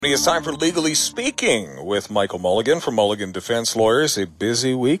It's time for Legally Speaking with Michael Mulligan from Mulligan Defense Lawyers. A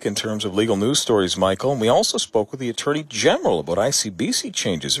busy week in terms of legal news stories, Michael. And we also spoke with the Attorney General about ICBC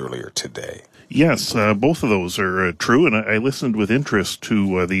changes earlier today. Yes, both of those are true, and I listened with interest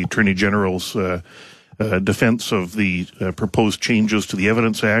to the Attorney General's defense of the proposed changes to the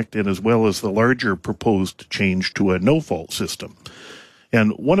Evidence Act, and as well as the larger proposed change to a no-fault system.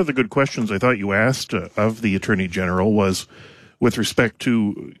 And one of the good questions I thought you asked of the Attorney General was, with respect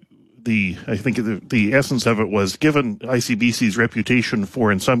to I think the essence of it was, given ICBC's reputation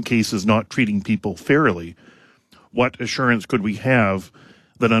for, in some cases, not treating people fairly, what assurance could we have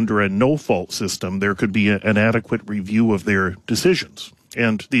that under a no-fault system there could be an adequate review of their decisions?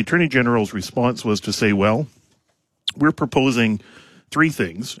 And the Attorney General's response was to say, well, we're proposing three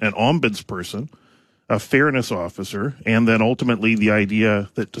things: an ombudsperson, a fairness officer, and then ultimately the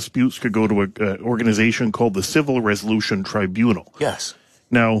idea that disputes could go to an organization called the Civil Resolution Tribunal. Yes.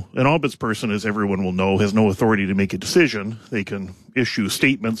 Now, an ombudsperson, as everyone will know, has no authority to make a decision. They can issue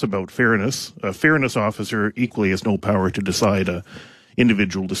statements about fairness. A fairness officer equally has no power to decide an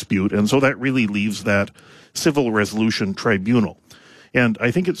individual dispute, and so that really leaves that Civil Resolution Tribunal. And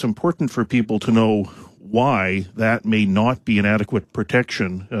I think it's important for people to know why that may not be an adequate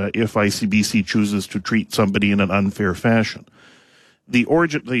protection if ICBC chooses to treat somebody in an unfair fashion. The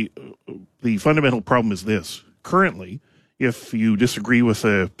fundamental problem is this. Currently, if you disagree with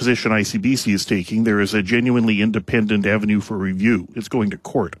a position ICBC is taking, there is a genuinely independent avenue for review. It's going to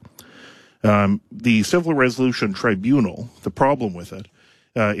court. The Civil Resolution Tribunal, the problem with it,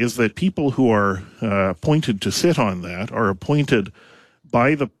 is that people who are appointed to sit on that are appointed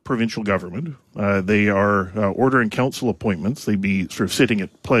by the provincial government. They are order and council appointments. They'd be sort of sitting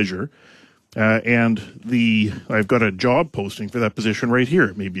at pleasure. And I've got a job posting for that position right here.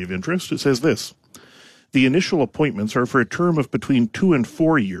 It may be of interest. It says this: the initial appointments are for a term of between 2 and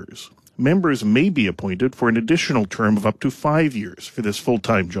 4 years. Members may be appointed for an additional term of up to 5 years for this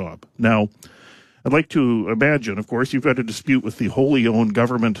full-time job. Now, I'd like to imagine, of course, you've got a dispute with the wholly owned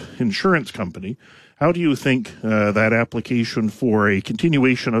government insurance company. How do you think that application for a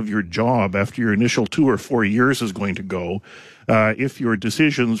continuation of your job after your initial 2 or 4 years is going to go if your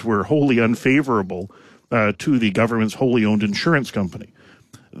decisions were wholly unfavorable to the government's wholly owned insurance company?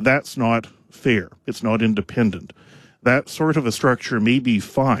 That's not fair. It's not independent. That sort of a structure may be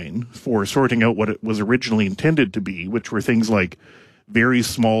fine for sorting out what it was originally intended to be, which were things like very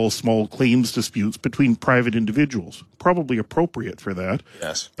small claims disputes between private individuals, probably appropriate for that.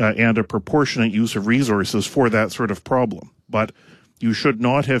 Yes. And a proportionate use of resources for that sort of problem. But you should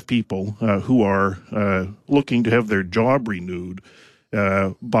not have people who are looking to have their job renewed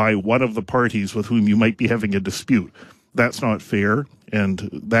by one of the parties with whom you might be having a dispute. That's not fair, and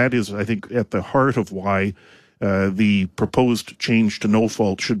that is, I think, at the heart of why the proposed change to no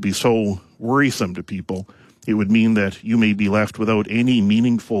fault should be so worrisome to people. It would mean that you may be left without any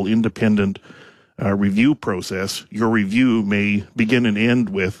meaningful independent review process. Your review may begin and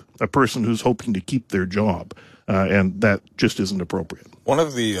end with a person who's hoping to keep their job, and that just isn't appropriate. One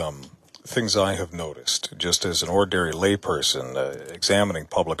of the things I have noticed, just as an ordinary layperson examining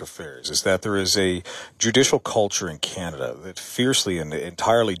public affairs, is that there is a judicial culture in Canada that fiercely and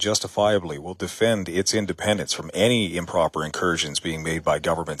entirely justifiably will defend its independence from any improper incursions being made by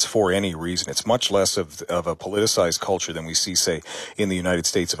governments for any reason. It's much less of a politicized culture than we see, say, in the United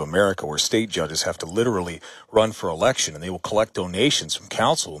States of America, where state judges have to literally run for election and they will collect donations from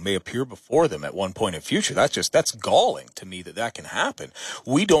counsel who may appear before them at one point in future. That's galling to me that can happen.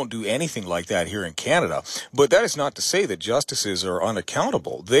 We don't do anything like that here in Canada, but that is not to say that justices are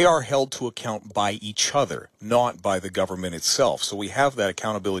unaccountable. They are held to account by each other, not by the government itself. So we have that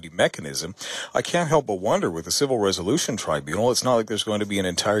accountability mechanism. I can't help but wonder, with the Civil Resolution Tribunal, it's not like there's going to be an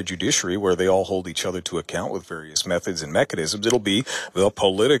entire judiciary where they all hold each other to account with various methods and mechanisms. It'll be the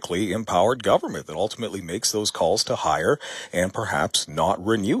politically empowered government that ultimately makes those calls to hire and perhaps not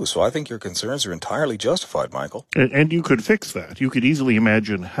renew. So I think your concerns are entirely justified, Michael. And you could fix that. You could easily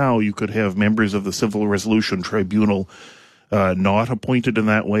imagine how you could have members of the Civil Resolution Tribunal not appointed in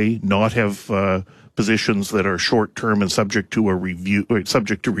that way, not have positions that are short-term and subject to a review, or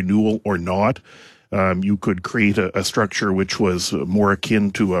subject to renewal or not. You could create a structure which was more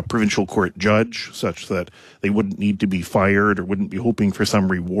akin to a provincial court judge, such that they wouldn't need to be fired or wouldn't be hoping for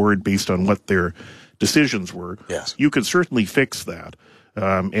some reward based on what their decisions were. Yes. You could certainly fix that.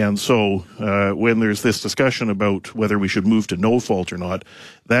 And so when there's this discussion about whether we should move to no fault or not,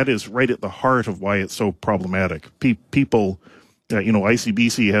 that is right at the heart of why it's so problematic. People,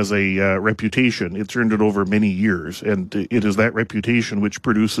 ICBC has a reputation. It's earned it over many years, and it is that reputation which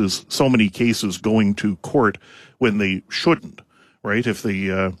produces so many cases going to court when they shouldn't, right? If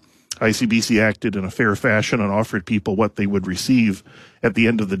the ICBC acted in a fair fashion and offered people what they would receive at the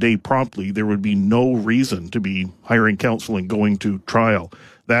end of the day promptly, there would be no reason to be hiring counsel and going to trial.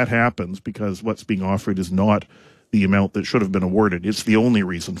 That happens because what's being offered is not the amount that should have been awarded. It's the only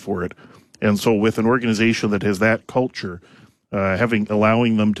reason for it. And so with an organization that has that culture,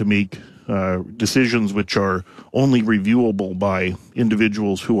 allowing them to make decisions which are only reviewable by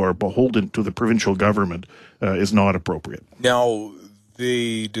individuals who are beholden to the provincial government is not appropriate. Now,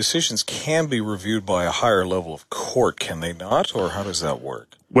 the decisions can be reviewed by a higher level of court, can they not? Or how does that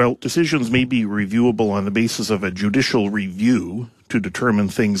work? Well, decisions may be reviewable on the basis of a judicial review to determine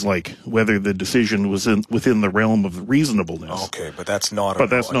things like whether the decision was within the realm of reasonableness. Okay, but that's not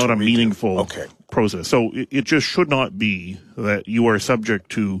a meaningful process. So it just should not be that you are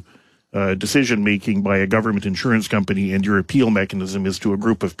subject to decision making by a government insurance company and your appeal mechanism is to a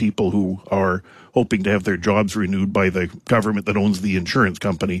group of people who are hoping to have their jobs renewed by the government that owns the insurance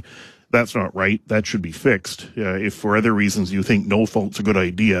company. That's not right. That should be fixed. If for other reasons you think no fault's a good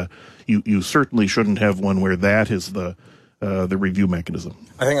idea, you certainly shouldn't have one where that is the review mechanism.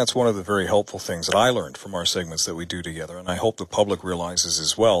 I think that's one of the very helpful things that I learned from our segments that we do together, and I hope the public realizes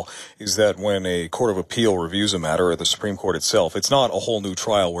as well, is that when a court of appeal reviews a matter, or the Supreme Court itself, it's not a whole new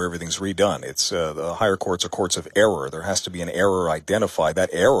trial where everything's redone. It's the higher courts are courts of error. There has to be an error identified. That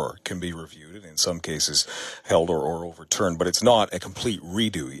error can be reviewed, and in some cases held or overturned, but it's not a complete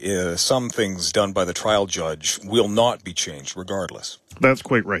redo. Some things done by the trial judge will not be changed regardless. That's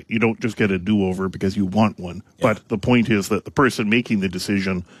quite right. You don't just get a do-over because you want one. Yeah. But the point is that the person making the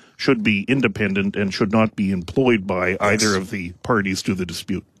decision should be independent and should not be employed by either of the parties to the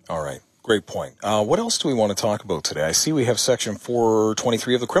dispute. All right. Great point. What else do we want to talk about today? I see we have Section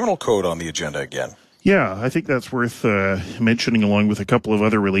 423 of the Criminal Code on the agenda again. Yeah, I think that's worth mentioning along with a couple of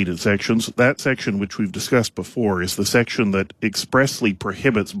other related sections. That section, which we've discussed before, is the section that expressly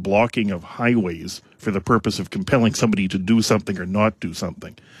prohibits blocking of highways for the purpose of compelling somebody to do something or not do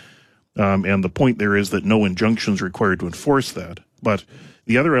something. And the point there is that no injunction is required to enforce that. But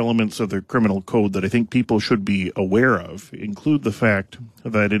the other elements of the criminal code that I think people should be aware of include the fact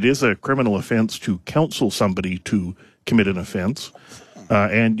that it is a criminal offense to counsel somebody to commit an offense.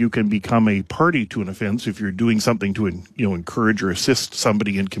 And you can become a party to an offense if you're doing something to encourage or assist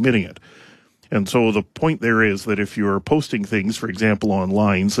somebody in committing it. And so the point there is that if you're posting things, for example,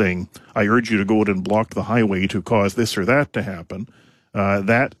 online saying, I urge you to go out and block the highway to cause this or that to happen,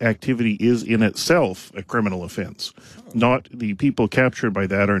 that activity is in itself a criminal offense. Not the people captured by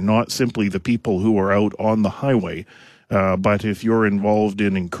that are not simply the people who are out on the highway. But if you're involved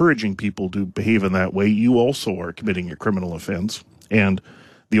in encouraging people to behave in that way, you also are committing a criminal offense. And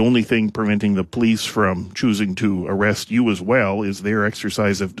the only thing preventing the police from choosing to arrest you as well is their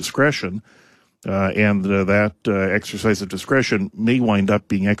exercise of discretion. And that exercise of discretion may wind up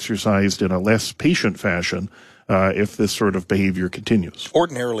being exercised in a less patient fashion if this sort of behavior continues.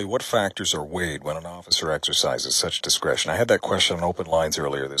 Ordinarily, what factors are weighed when an officer exercises such discretion? I had that question on Open Lines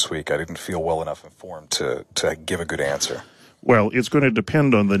earlier this week. I didn't feel well enough informed to give a good answer. Well, it's going to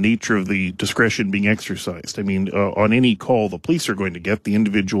depend on the nature of the discretion being exercised. I mean, on any call the police are going to get, the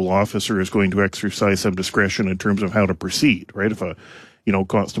individual officer is going to exercise some discretion in terms of how to proceed, right? If a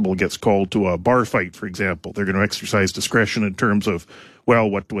constable gets called to a bar fight, for example, they're going to exercise discretion in terms of, well,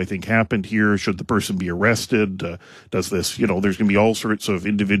 what do I think happened here? Should the person be arrested? Does this, there's going to be all sorts of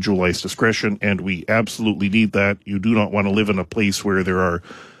individualized discretion, and we absolutely need that. You do not want to live in a place where there are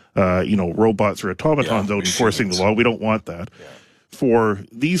robots or automatons out enforcing the law. We don't want that. Yeah. For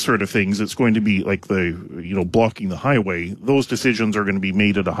these sort of things, it's going to be like blocking the highway. Those decisions are going to be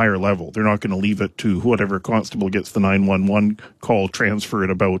made at a higher level. They're not going to leave it to whatever constable gets the 911 call transferred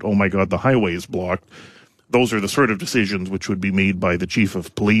about, oh my God, the highway is blocked. Those are the sort of decisions which would be made by the chief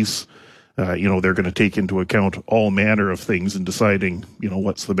of police. They're going to take into account all manner of things in deciding,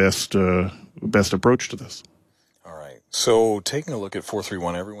 what's the best approach to this. So, taking a look at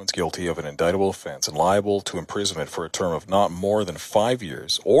 431, everyone's guilty of an indictable offense and liable to imprisonment for a term of not more than 5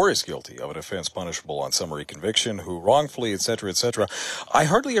 years, or is guilty of an offense punishable on summary conviction, who wrongfully, etc., etc. I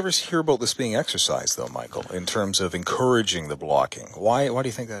hardly ever hear about this being exercised, though, Michael, in terms of encouraging the blocking. Why do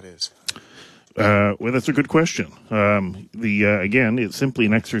you think that is? Well, that's a good question. Again, it's simply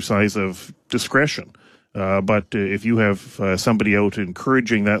an exercise of discretion. But if you have somebody out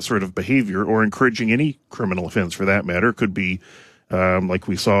encouraging that sort of behavior, or encouraging any criminal offense for that matter, could be like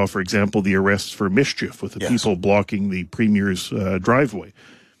we saw, for example, the arrests for mischief with the people blocking the premier's driveway.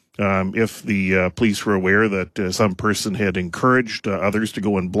 If the police were aware that some person had encouraged others to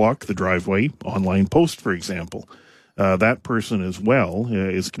go and block the driveway, online post, for example, that person as well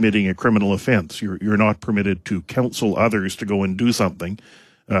is committing a criminal offense. You're not permitted to counsel others to go and do something.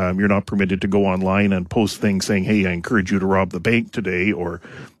 You're not permitted to go online and post things saying, hey, I encourage you to rob the bank today, or,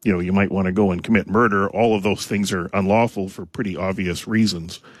 you might want to go and commit murder. All of those things are unlawful for pretty obvious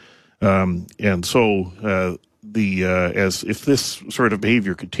reasons. And so, as if this sort of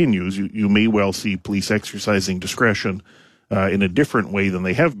behavior continues, you may well see police exercising discretion, in a different way than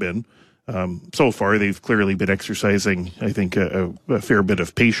they have been. So far, they've clearly been exercising, I think, a fair bit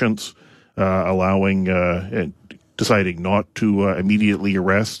of patience, allowing, deciding not to immediately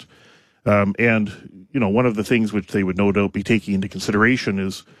arrest. And one of the things which they would no doubt be taking into consideration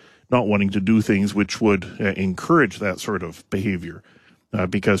is not wanting to do things which would encourage that sort of behavior,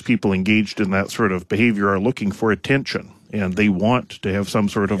 because people engaged in that sort of behavior are looking for attention, and they want to have some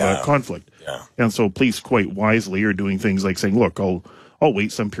sort of a conflict. Yeah. And so police quite wisely are doing things like saying, look, I'll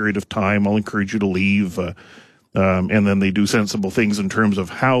wait some period of time, I'll encourage you to leave, and then they do sensible things in terms of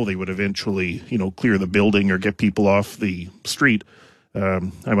how they would eventually, clear the building or get people off the street.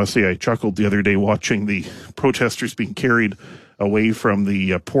 I must say I chuckled the other day watching the protesters being carried away from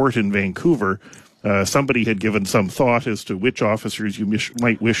the port in Vancouver. Somebody had given some thought as to which officers you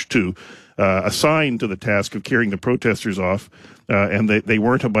might wish to assign to the task of carrying the protesters off, and they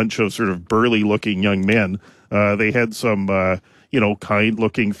weren't a bunch of sort of burly-looking young men. They had some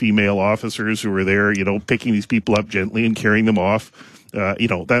kind-looking female officers who were there, picking these people up gently and carrying them off.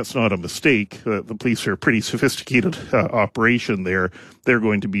 That's not a mistake. The police are a pretty sophisticated operation there. They're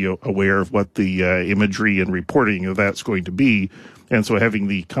going to be aware of what the imagery and reporting of that's going to be. And so having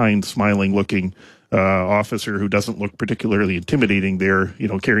the kind, smiling-looking officer who doesn't look particularly intimidating there,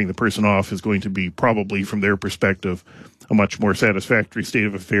 carrying the person off is going to be probably, from their perspective, a much more satisfactory state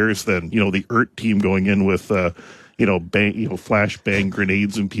of affairs than, the ERT team going in with flashbang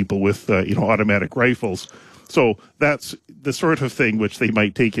grenades and people with, automatic rifles. So that's the sort of thing which they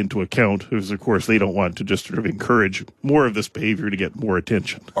might take into account, because, of course, they don't want to just sort of encourage more of this behavior to get more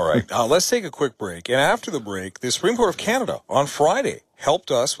attention. All right. Let's take a quick break. And after the break, the Supreme Court of Canada on Friday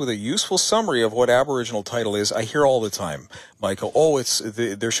helped us with a useful summary of what Aboriginal title is. I hear all the time, Michael,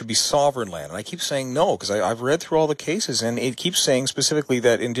 there should be sovereign land. And I keep saying no, because I've read through all the cases, and it keeps saying specifically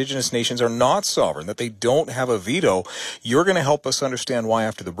that Indigenous nations are not sovereign, that they don't have a veto. You're going to help us understand why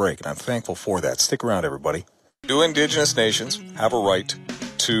after the break, and I'm thankful for that. Stick around, everybody. Do Indigenous nations have a right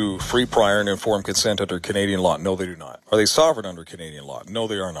to free, prior, and informed consent under Canadian law? No, they do not. Are they sovereign under Canadian law? No,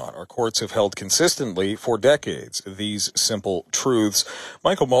 they are not. Our courts have held consistently for decades these simple truths.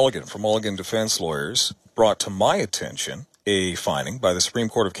 Michael Mulligan from Mulligan Defense Lawyers brought to my attention a finding by the Supreme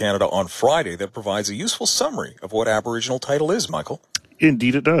Court of Canada on Friday that provides a useful summary of what Aboriginal title is, Michael.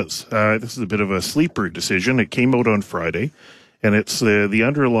 Indeed it does. This is a bit of a sleeper decision. It came out on Friday, and it's the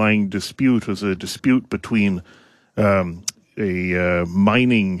underlying dispute was a dispute between a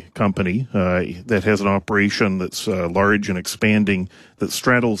mining company that has an operation that's large and expanding, that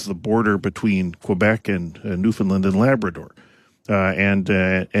straddles the border between Quebec and Newfoundland and Labrador. And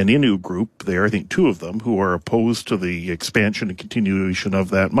an Innu group there, I think two of them, who are opposed to the expansion and continuation of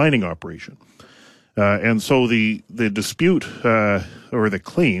that mining operation. And so the dispute, or the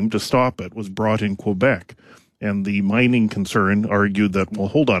claim to stop it, was brought in Quebec. And the mining concern argued that, well,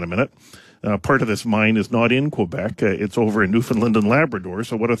 hold on a minute. Part of this mine is not in Quebec. It's over in Newfoundland and Labrador.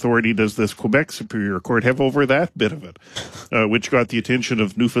 So what authority does this Quebec Superior Court have over that bit of it? Which got the attention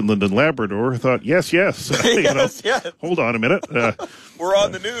of Newfoundland and Labrador. Thought, yes. Yes. Hold on a minute. We're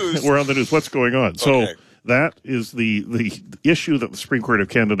on the news. We're on the news. What's going on? Okay. So that is the issue that the Supreme Court of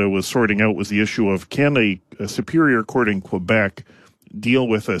Canada was sorting out, was the issue of, can a Superior Court in Quebec deal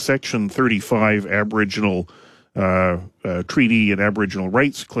with a Section 35 Aboriginal treaty and Aboriginal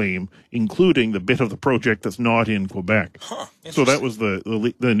rights claim, including the bit of the project that's not in Quebec. So that was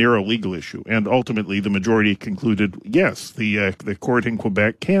the narrow legal issue. And ultimately, the majority concluded, yes, the court in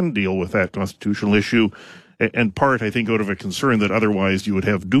Quebec can deal with that constitutional issue, and part, I think, out of a concern that otherwise you would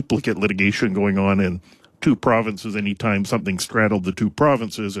have duplicate litigation going on in two provinces anytime something straddled the two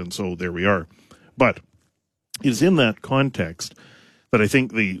provinces, and so there we are. But it's in that context that I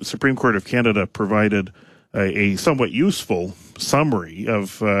think the Supreme Court of Canada provided a somewhat useful summary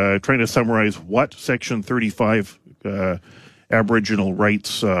of trying to summarize what Section 35 Aboriginal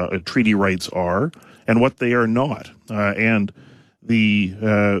rights, treaty rights are, and what they are not. And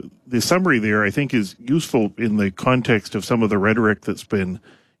the summary there, I think, is useful in the context of some of the rhetoric that's been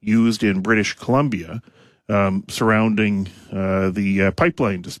used in British Columbia surrounding the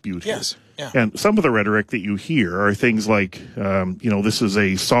pipeline dispute. Yes. Yeah. And some of the rhetoric that you hear are things like, this is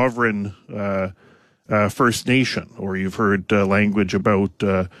a sovereign First Nation, or you've heard language about,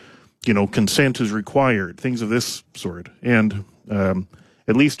 consent is required, things of this sort. And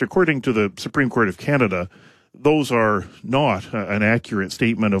at least according to the Supreme Court of Canada, those are not an accurate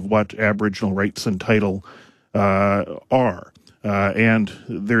statement of what Aboriginal rights and title are. And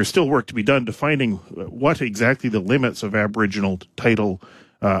there's still work to be done defining what exactly the limits of Aboriginal title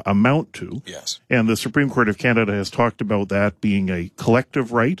amount to. Yes. And the Supreme Court of Canada has talked about that being a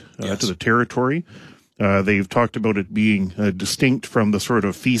collective right to the territory. They've talked about it being distinct from the sort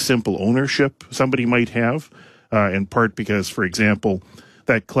of fee simple ownership somebody might have, in part because, for example,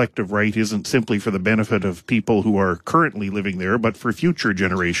 that collective right isn't simply for the benefit of people who are currently living there, but for future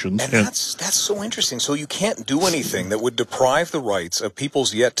generations. And that's so interesting. So you can't do anything that would deprive the rights of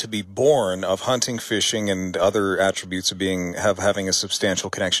peoples yet to be born of hunting, fishing, and other attributes of having a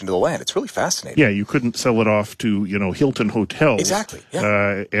substantial connection to the land. It's really fascinating. Yeah, you couldn't sell it off to, Hilton Hotels. Exactly.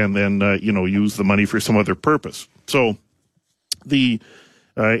 Yeah. And then, use the money for some other purpose. So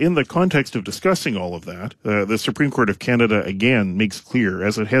in the context of discussing all of that, the Supreme Court of Canada again makes clear,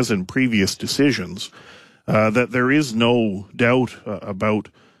 as it has in previous decisions, that there is no doubt about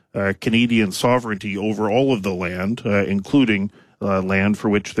Canadian sovereignty over all of the land, including land for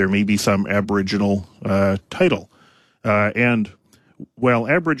which there may be some Aboriginal title. And while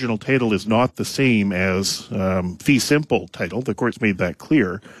Aboriginal title is not the same as fee simple title, the court's made that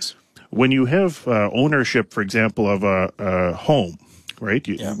clear. When you have ownership, for example, of a home, right?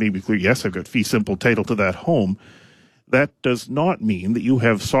 You may be clear, yes, I've got fee simple title to that home. That does not mean that you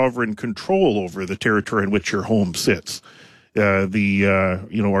have sovereign control over the territory in which your home sits.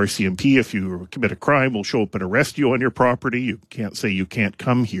 RCMP, if you commit a crime, will show up and arrest you on your property. You can't say you can't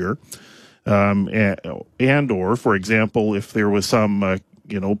come here. Or, for example, if there was some,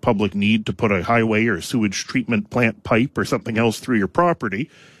 public need to put a highway or a sewage treatment plant pipe or something else through your property,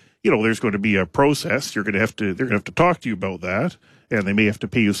 there's going to be a process. They're going to have to talk to you about that. And they may have to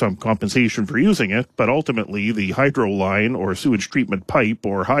pay you some compensation for using it, but ultimately the hydro line or sewage treatment pipe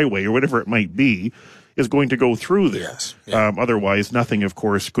or highway or whatever it might be is going to go through there. Yes. Yeah. Otherwise, nothing, of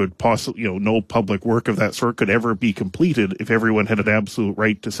course, could possibly, no public work of that sort could ever be completed if everyone had an absolute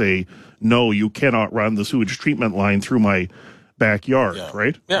right to say, no, you cannot run the sewage treatment line through my backyard,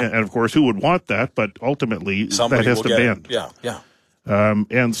 right? Yeah. And of course, who would want that? But ultimately, somebody that has to bend. Yeah.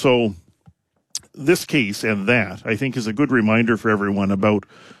 And so this case and that, I think, is a good reminder for everyone about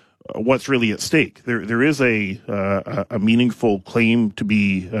what's really at stake. There is a meaningful claim to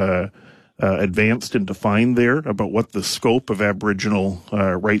be advanced and defined there about what the scope of Aboriginal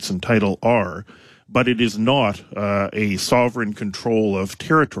rights and title are, but it is not a sovereign control of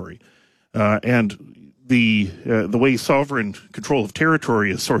territory. And the way sovereign control of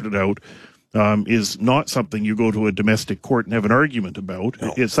territory is sorted out is not something you go to a domestic court and have an argument about.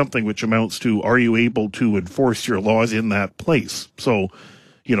 No. It's something which amounts to, are you able to enforce your laws in that place? So,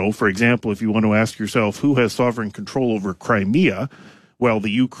 for example, if you want to ask yourself who has sovereign control over Crimea, well,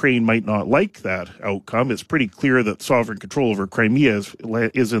 the Ukraine might not like that outcome. It's pretty clear that sovereign control over Crimea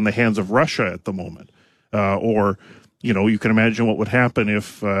is in the hands of Russia at the moment. You can imagine what would happen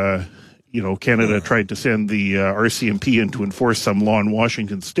if Canada tried to send the RCMP in to enforce some law in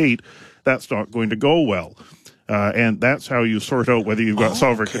Washington state. That's not going to go well. And that's how you sort out whether you've got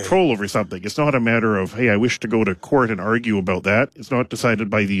sovereign control over something. It's not a matter of, hey, I wish to go to court and argue about that. It's not decided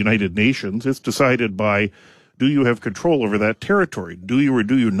by the United Nations. It's decided by, do you have control over that territory? Do you or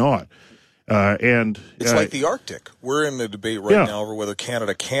do you not? And it's like the Arctic. We're in the debate right now over whether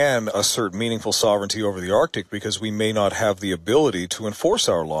Canada can assert meaningful sovereignty over the Arctic because we may not have the ability to enforce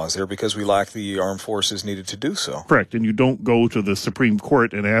our laws there because we lack the armed forces needed to do so. Correct. And you don't go to the Supreme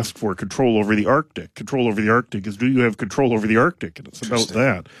Court and ask for control over the Arctic. Control over the Arctic is, do you have control over the Arctic? And it's about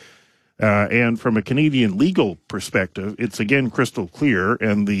that. And from a Canadian legal perspective, it's again crystal clear,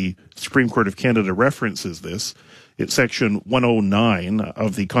 and the Supreme Court of Canada references this. It's Section 109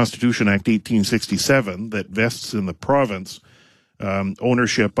 of the Constitution Act 1867 that vests in the province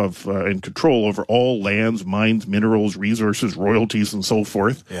ownership of and control over all lands, mines, minerals, resources, royalties, and so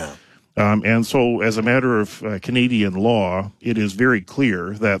forth. Yeah. And so, as a matter of Canadian law, it is very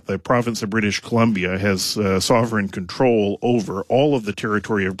clear that the province of British Columbia has sovereign control over all of the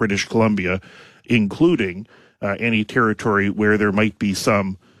territory of British Columbia, including any territory where there might be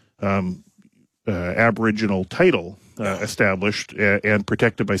some Aboriginal title established and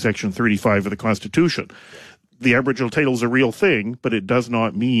protected by Section 35 of the Constitution. The Aboriginal title is a real thing, but it does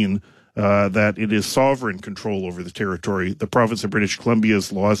not mean that it is sovereign control over the territory. The province of British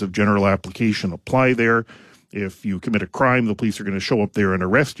Columbia's laws of general application apply there. If you commit a crime, the police are going to show up there and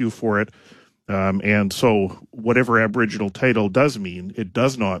arrest you for it. And so whatever Aboriginal title does mean, it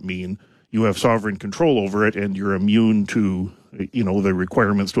does not mean you have sovereign control over it and you're immune to the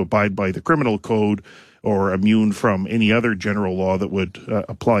requirements to abide by the criminal code or immune from any other general law that would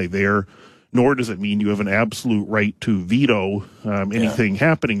apply there. Nor does it mean you have an absolute right to veto anything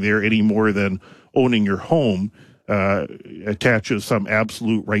happening there any more than owning your home attaches some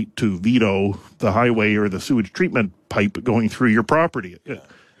absolute right to veto the highway or the sewage treatment pipe going through your property. They're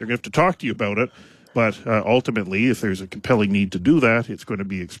going to have to talk to you about it, but ultimately, if there's a compelling need to do that, it's going to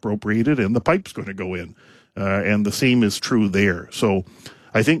be expropriated and the pipe's going to go in. And the same is true there. So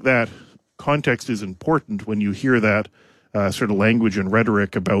I think that context is important when you hear that sort of language and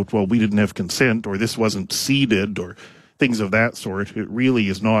rhetoric about, well, we didn't have consent or this wasn't ceded or things of that sort. It really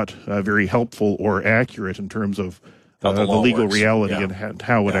is not very helpful or accurate in terms of the legal reality and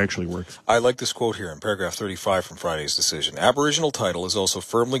how it actually works. I like this quote here in paragraph 35 from Friday's decision. Aboriginal title is also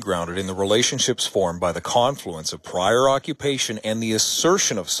firmly grounded in the relationships formed by the confluence of prior occupation and the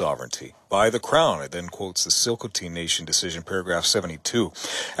assertion of sovereignty by the Crown. It then quotes the Silcotin Nation decision, paragraph 72.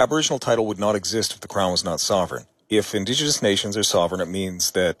 Aboriginal title would not exist if the Crown was not sovereign. If Indigenous nations are sovereign, it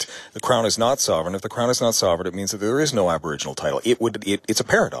means that the Crown is not sovereign. If the Crown is not sovereign, it means that there is no Aboriginal title. It's a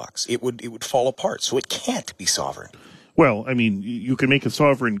paradox. It would fall apart. So it can't be sovereign. Well, I mean, you can make a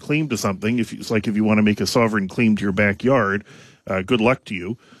sovereign claim to something. If you want to make a sovereign claim to your backyard, good luck to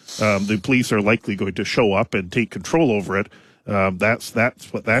you. The police are likely going to show up and take control over it. That's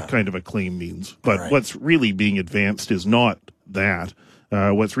what that kind of a claim means. But what's really being advanced is not that.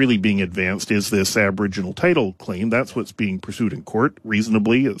 What's really being advanced is this Aboriginal title claim. That's what's being pursued in court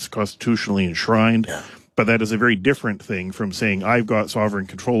reasonably. It's constitutionally enshrined. Yeah. But that is a very different thing from saying, I've got sovereign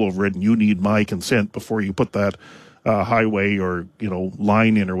control over it and you need my consent before you put that highway or,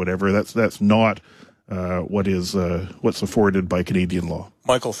 line in or whatever. That's not what's afforded by Canadian law.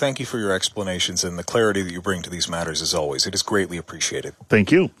 Michael, thank you for your explanations and the clarity that you bring to these matters as always. It is greatly appreciated.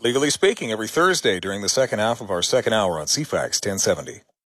 Thank you. Legally Speaking, every Thursday during the second half of our second hour on CFAX 1070.